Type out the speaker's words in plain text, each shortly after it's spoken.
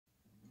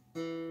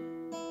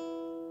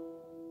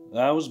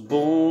I was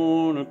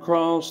born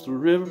across the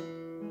river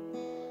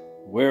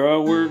where I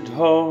worked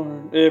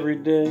hard every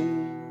day.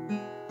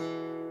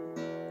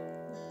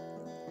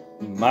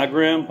 My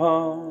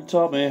grandpa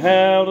taught me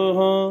how to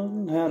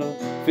hunt, how to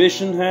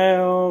fish, and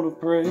how to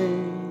pray.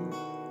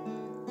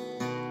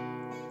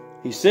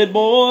 He said,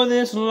 boy,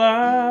 this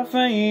life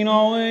ain't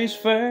always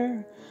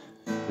fair,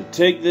 but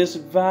take this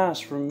advice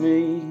from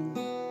me.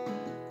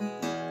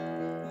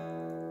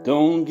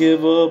 Don't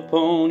give up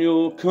on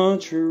your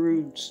country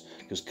roots,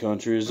 'cause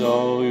country's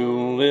all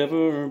you'll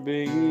ever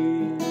be.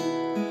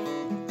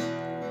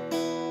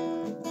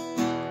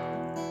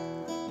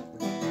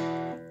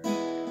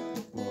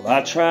 Well,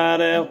 I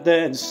tried out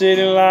that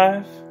city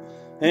life,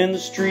 and the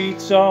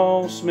streets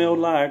all smelled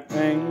like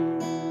pain.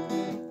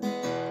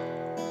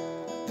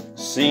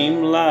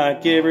 Seemed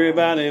like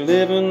everybody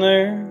living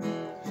their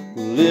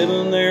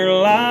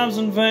lives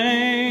in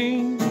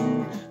vain.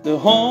 The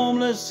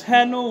homeless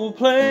had no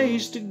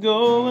place to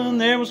go,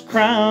 and there was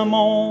crime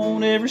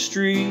on every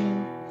street.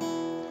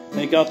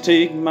 Think I'll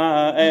take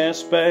my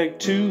ass back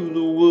to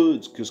the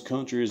woods, 'cause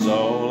country's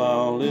all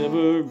I'll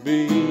ever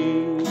be.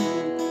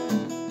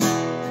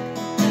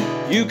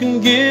 You can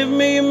give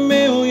me $1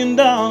 million,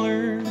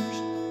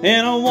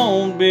 and I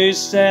won't be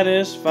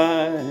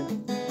satisfied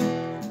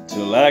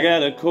till I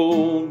got a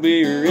cold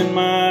beer in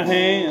my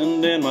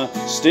hand and my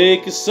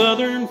steak is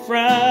southern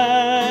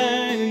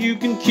fried. You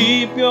can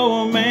keep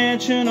your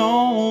mansion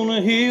on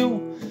a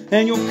hill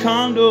and your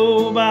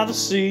condo by the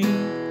sea.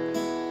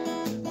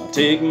 I'll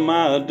take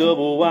my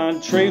double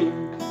wide trailer,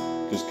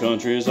 'cause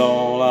country's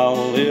all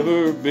I'll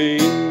ever be.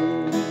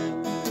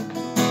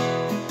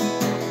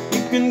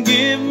 You can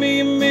give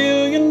me $1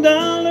 million,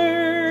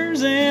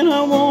 and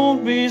I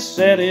won't be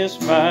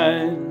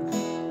satisfied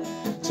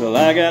till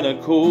I got a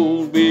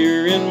cold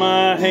beer in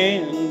my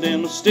hand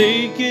and my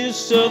steak is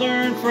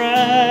southern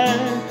fried.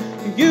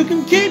 You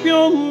can keep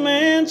your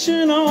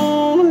mansion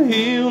on a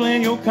hill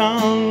and your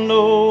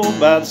condo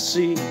by the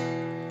sea.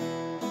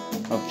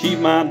 I'll keep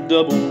my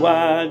double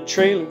wide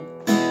trailer,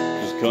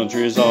 'cause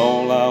country's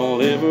all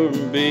I'll ever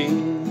be.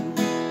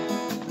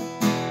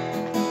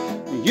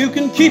 You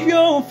can keep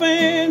your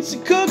fancy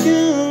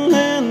cooking,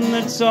 and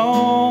that's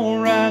all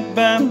right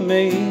by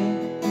me.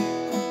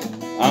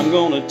 I'm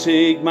gonna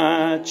take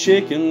my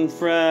chicken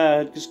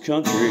fried, 'cause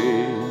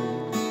country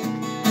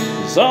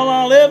is all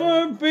I'll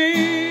ever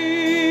be.